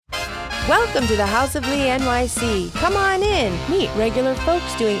Welcome to the House of Lee NYC. Come on in, meet regular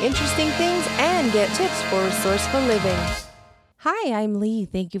folks doing interesting things, and get tips for resourceful living. Hi, I'm Lee.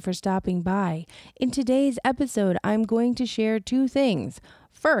 Thank you for stopping by. In today's episode, I'm going to share two things.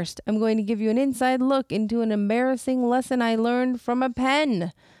 First, I'm going to give you an inside look into an embarrassing lesson I learned from a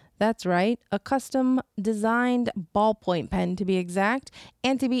pen. That's right, a custom-designed ballpoint pen to be exact,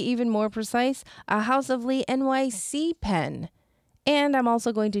 and to be even more precise, a House of Lee NYC pen. And I'm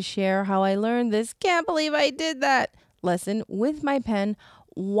also going to share how I learned this "can't believe I did that" lesson with my pen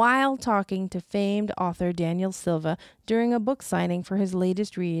while talking to famed author Daniel Silva during a book signing for his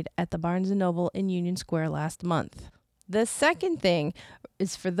latest read at the Barnes & Noble in Union Square last month. The second thing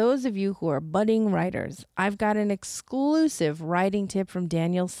is for those of you who are budding writers. I've got an exclusive writing tip from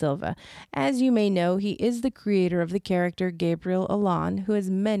Daniel Silva. As you may know, he is the creator of the character Gabriel Allon, who has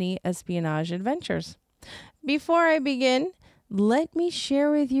many espionage adventures. Before I begin, let me share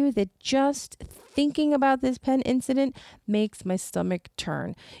with you that just thinking about this pen incident makes my stomach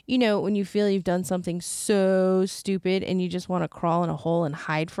turn. You know, when you feel you've done something so stupid and you just want to crawl in a hole and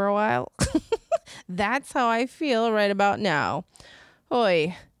hide for a while. That's how I feel right about now.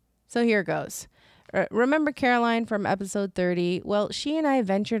 Oy. So here goes. Remember Caroline from episode 30? Well, she and I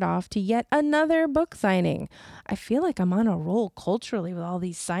ventured off to yet another book signing. I feel like I'm on a roll culturally with all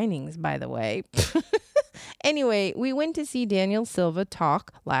these signings, by the way. Anyway, we went to see Daniel Silva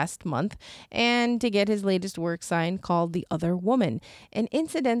talk last month and to get his latest work signed called The Other Woman. And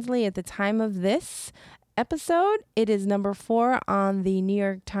incidentally, at the time of this episode, it is number 4 on the New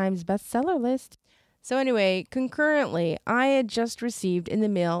York Times bestseller list. So anyway, concurrently, I had just received in the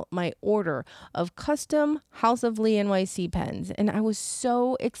mail my order of custom House of Lee NYC pens, and I was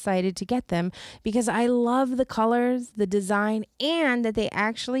so excited to get them because I love the colors, the design, and that they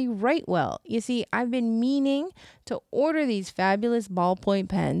actually write well. You see, I've been meaning to order these fabulous ballpoint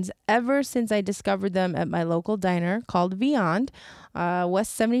pens ever since I discovered them at my local diner called Beyond,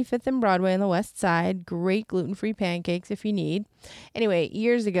 West 75th and Broadway on the west side. Great gluten-free pancakes if you need. Anyway,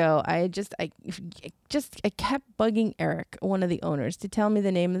 years ago, I kept bugging Eric, one of the owners, to tell me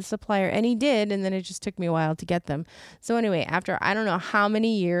the name of the supplier, and he did, and then it just took me a while to get them. So anyway, after I don't know how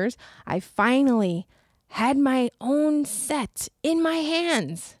many years, I finally had my own set in my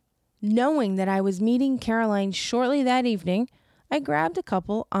hands. Knowing that I was meeting Caroline shortly that evening, I grabbed a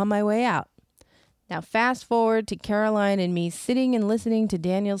couple on my way out. Now fast forward to Caroline and me sitting and listening to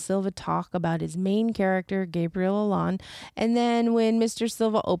Daniel Silva talk about his main character, Gabriel Allon, and then when Mr.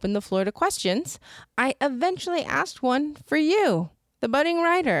 Silva opened the floor to questions, I eventually asked one for you, the budding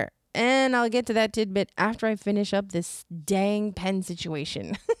writer. And I'll get to that tidbit after I finish up this dang pen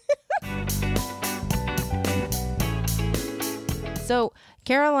situation. So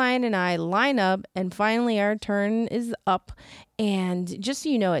Caroline and I line up, and finally our turn is up. And just so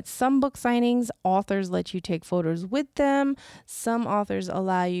you know, at some book signings, authors let you take photos with them. Some authors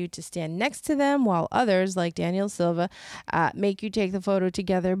allow you to stand next to them, while others, like Daniel Silva, make you take the photo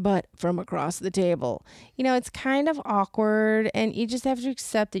together, but from across the table. You know, it's kind of awkward, and you just have to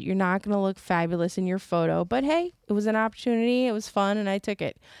accept that you're not going to look fabulous in your photo. But hey, it was an opportunity, it was fun, and I took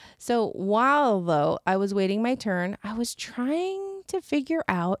it. So while, though, I was waiting my turn, I was trying to figure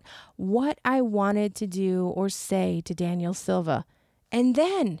out what I wanted to do or say to Daniel Silva. And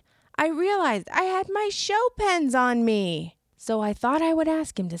then I realized I had my show pens on me. So I thought I would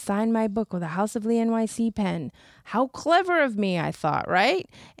ask him to sign my book with a House of Lee NYC pen. How clever of me, I thought, right?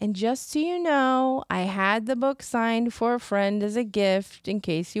 And just so you know, I had the book signed for a friend as a gift, in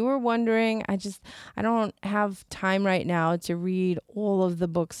case you were wondering. I don't have time right now to read all of the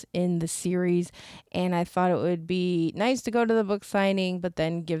books in the series, and I thought it would be nice to go to the book signing, but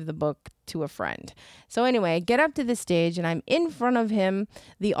then give the book to a friend. So anyway, I get up to the stage and I'm in front of him,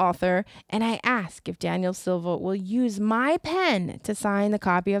 the author, and I ask if Daniel Silva will use my pen to sign the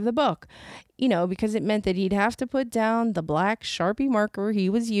copy of the book. You know, because it meant that he'd have to put down the black Sharpie marker he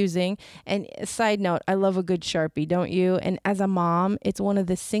was using. And side note, I love a good Sharpie, don't you? And as a mom, it's one of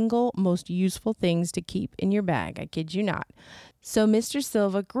the single most useful things to keep in your bag. I kid you not. So Mr.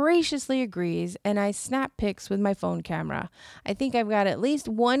 Silva graciously agrees, and I snap pics with my phone camera. I think I've got at least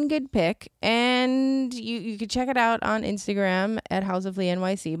one good pic, and you can check it out on Instagram at House of Lee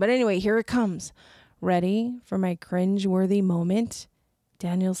NYC. But anyway, here it comes. Ready for my cringe-worthy moment?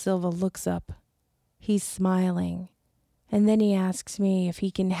 Daniel Silva looks up. He's smiling. And then he asks me if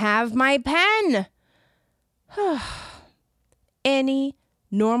he can have my pen. Any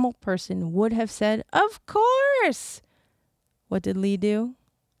normal person would have said, "Of course." What did Lee do?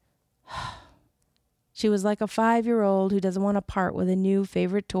 She was like a 5-year-old who doesn't want to part with a new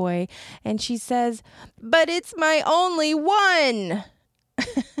favorite toy. And she says, "But it's my only one."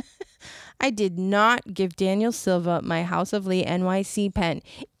 I did not give Daniel Silva my House of Lee NYC pen,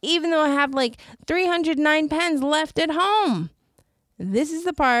 even though I have like 309 pens left at home. This is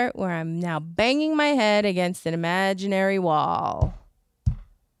the part where I'm now banging my head against an imaginary wall.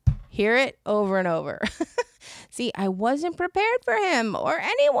 Hear it over and over. See, I wasn't prepared for him or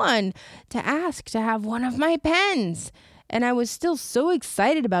anyone to ask to have one of my pens. And I was still so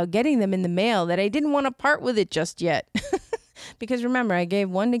excited about getting them in the mail that I didn't want to part with it just yet. Because remember, I gave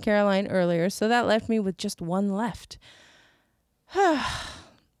one to Caroline earlier, so that left me with just one left.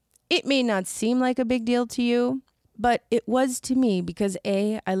 It may not seem like a big deal to you, but it was to me because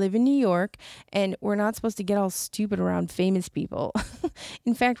A, I live in New York and we're not supposed to get all stupid around famous people.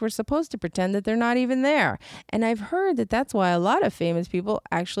 In fact, we're supposed to pretend that they're not even there. And I've heard that that's why a lot of famous people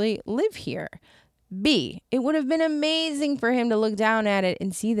actually live here. B, it would have been amazing for him to look down at it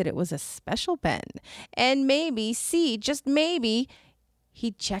and see that it was a special pen. And maybe, C, just maybe,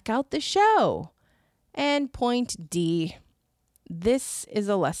 he'd check out the show. And point D, this is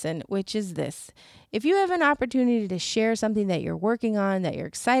a lesson, which is this. If you have an opportunity to share something that you're working on, that you're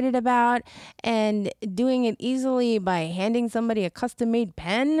excited about, and doing it easily by handing somebody a custom-made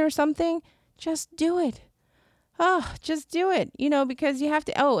pen or something, just do it. Oh, just do it, because you have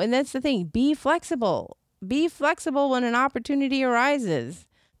to. Oh, and that's the thing. Be flexible. Be flexible when an opportunity arises.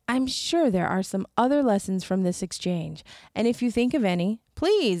 I'm sure there are some other lessons from this exchange. And if you think of any,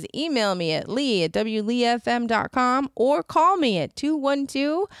 please email me at lee@wleefm.com or call me at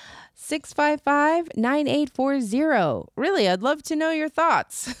 212-655-9840. Really, I'd love to know your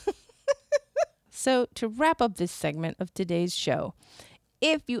thoughts. So to wrap up this segment of today's show,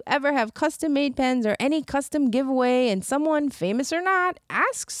 if you ever have custom-made pens or any custom giveaway and someone, famous or not,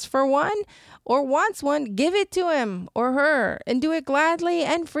 asks for one or wants one, give it to him or her and do it gladly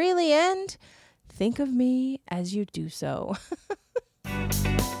and freely and think of me as you do so.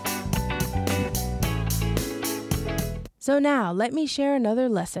 So now let me share another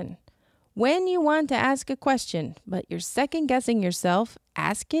lesson. When you want to ask a question, but you're second-guessing yourself,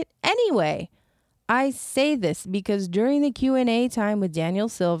 ask it anyway. I say this because during the Q&A time with Daniel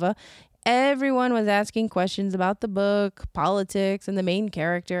Silva, everyone was asking questions about the book, politics, and the main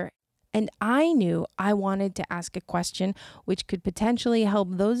character. And I knew I wanted to ask a question which could potentially help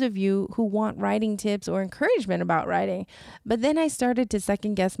those of you who want writing tips or encouragement about writing. But then I started to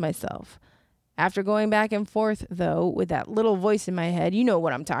second guess myself. After going back and forth, though, with that little voice in my head, you know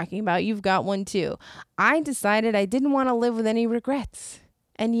what I'm talking about. You've got one too. I decided I didn't want to live with any regrets.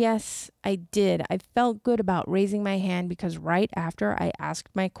 And yes, I did. I felt good about raising my hand because right after I asked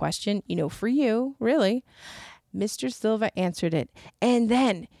my question, for you, really, Mr. Silva answered it. And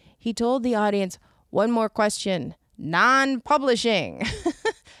then he told the audience, one more question, non-publishing.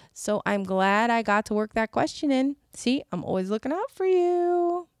 So I'm glad I got to work that question in. See, I'm always looking out for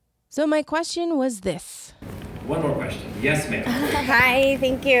you. So my question was this. One more question. Yes, ma'am. Hi,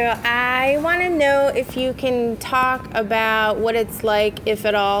 thank you. I want to know if you can talk about what it's like, if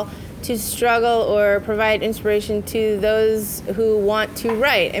at all, to struggle or provide inspiration to those who want to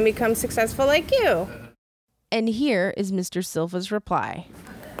write and become successful like you. And here is Mr. Silva's reply.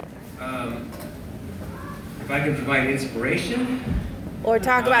 If I can provide inspiration... Or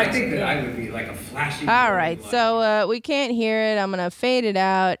talk about... I think that I would be like a flashy... All right, so we can't hear it. I'm going to fade it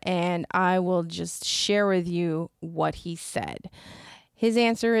out, and I will just share with you what he said. His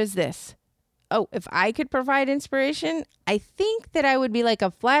answer is this. Oh, if I could provide inspiration, I think that I would be like a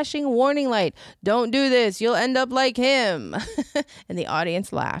flashing warning light. Don't do this. You'll end up like him. And the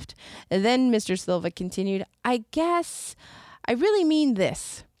audience laughed. And then Mr. Silva continued, I guess I really mean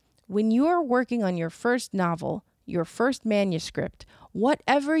this. When you're working on your first novel, your first manuscript,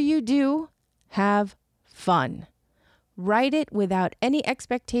 whatever you do, have fun. Write it without any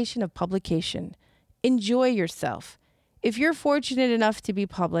expectation of publication. Enjoy yourself. If you're fortunate enough to be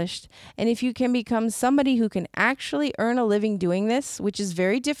published, and if you can become somebody who can actually earn a living doing this, which is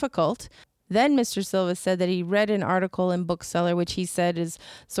very difficult, then Mr. Silva said that he read an article in Bookseller, which he said is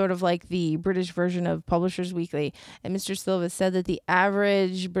sort of like the British version of Publishers Weekly. And Mr. Silva said that the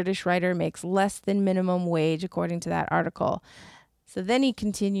average British writer makes less than minimum wage, according to that article. So then he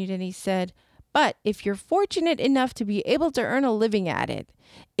continued and he said, but if you're fortunate enough to be able to earn a living at it,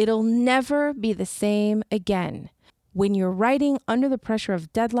 it'll never be the same again. When you're writing under the pressure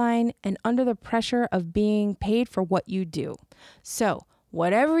of deadline and under the pressure of being paid for what you do. So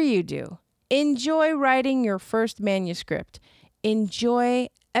whatever you do, enjoy writing your first manuscript. Enjoy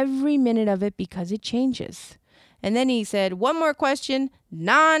every minute of it because it changes. And then he said, one more question,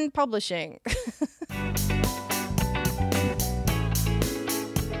 non-publishing.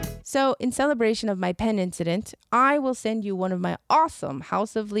 So in celebration of my pen incident, I will send you one of my awesome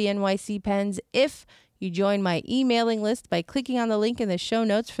House of Lee NYC pens if you join my emailing list by clicking on the link in the show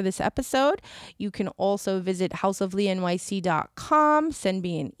notes for this episode. You can also visit houseofleenyc.com, send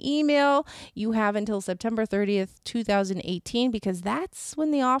me an email. You have until September 30th, 2018, because that's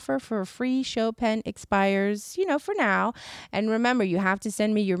when the offer for a free show pen expires, for now. And remember, you have to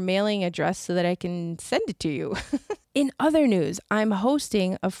send me your mailing address so that I can send it to you. In other news, I'm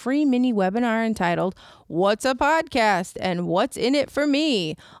hosting a free mini webinar entitled What's a Podcast and What's in It for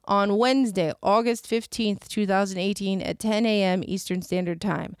Me on Wednesday, August 15th, 2018 at 10 a.m. Eastern Standard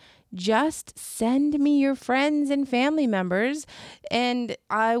Time. Just send me your friends and family members and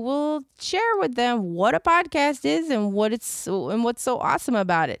I will share with them what a podcast is and what's so awesome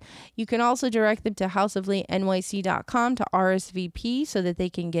about it. You can also direct them to houseofleenyc.com to RSVP so that they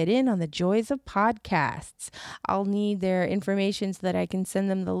can get in on the joys of podcasts. I'll need their information so that I can send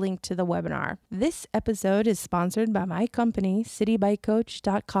them the link to the webinar. This episode is sponsored by my company,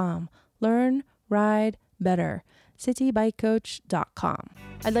 citybikecoach.com. Learn, ride, better. citybikecoach.com.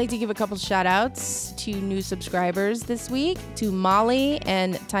 I'd like to give a couple shout outs to new subscribers this week, to Molly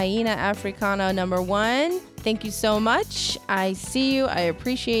and Taina Africana #1. Thank you so much. I see you. I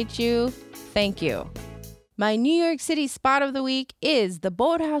appreciate you. Thank you. My New York City spot of the week is the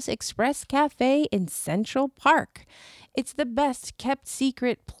Boathouse Express Cafe in Central Park. It's the best kept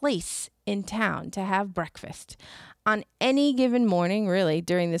secret place in town to have breakfast. On any given morning, really,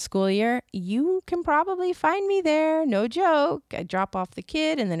 during the school year, you can probably find me there. No joke. I drop off the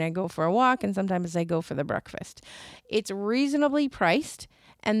kid and then I go for a walk and sometimes I go for the breakfast. It's reasonably priced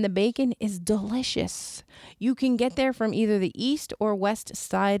and the bacon is delicious. You can get there from either the east or west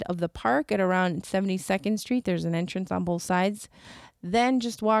side of the park at around 72nd Street. There's an entrance on both sides. Then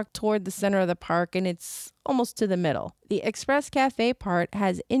just walk toward the center of the park and it's almost to the middle. The Express Cafe part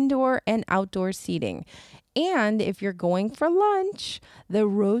has indoor and outdoor seating. And if you're going for lunch, the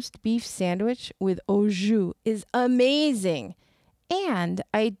roast beef sandwich with au jus is amazing. And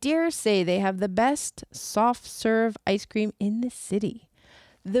I dare say they have the best soft serve ice cream in the city.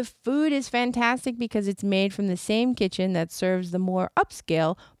 The food is fantastic because it's made from the same kitchen that serves the more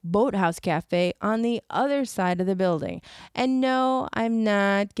upscale Boathouse Cafe on the other side of the building. And no, I'm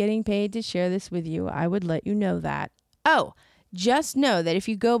not getting paid to share this with you. I would let you know that. Oh, just know that if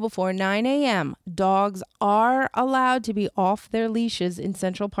you go before 9 a.m., dogs are allowed to be off their leashes in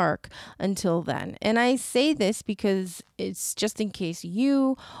Central Park until then. And I say this because it's just in case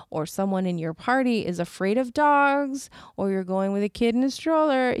you or someone in your party is afraid of dogs or you're going with a kid in a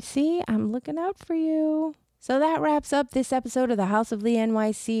stroller. See, I'm looking out for you. So that wraps up this episode of the House of Lee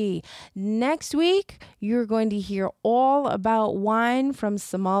NYC. Next week, you're going to hear all about wine from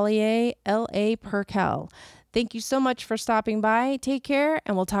sommelier L.A. Perkel. Thank you so much for stopping by. Take care,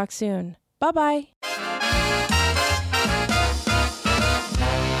 and we'll talk soon. Bye-bye.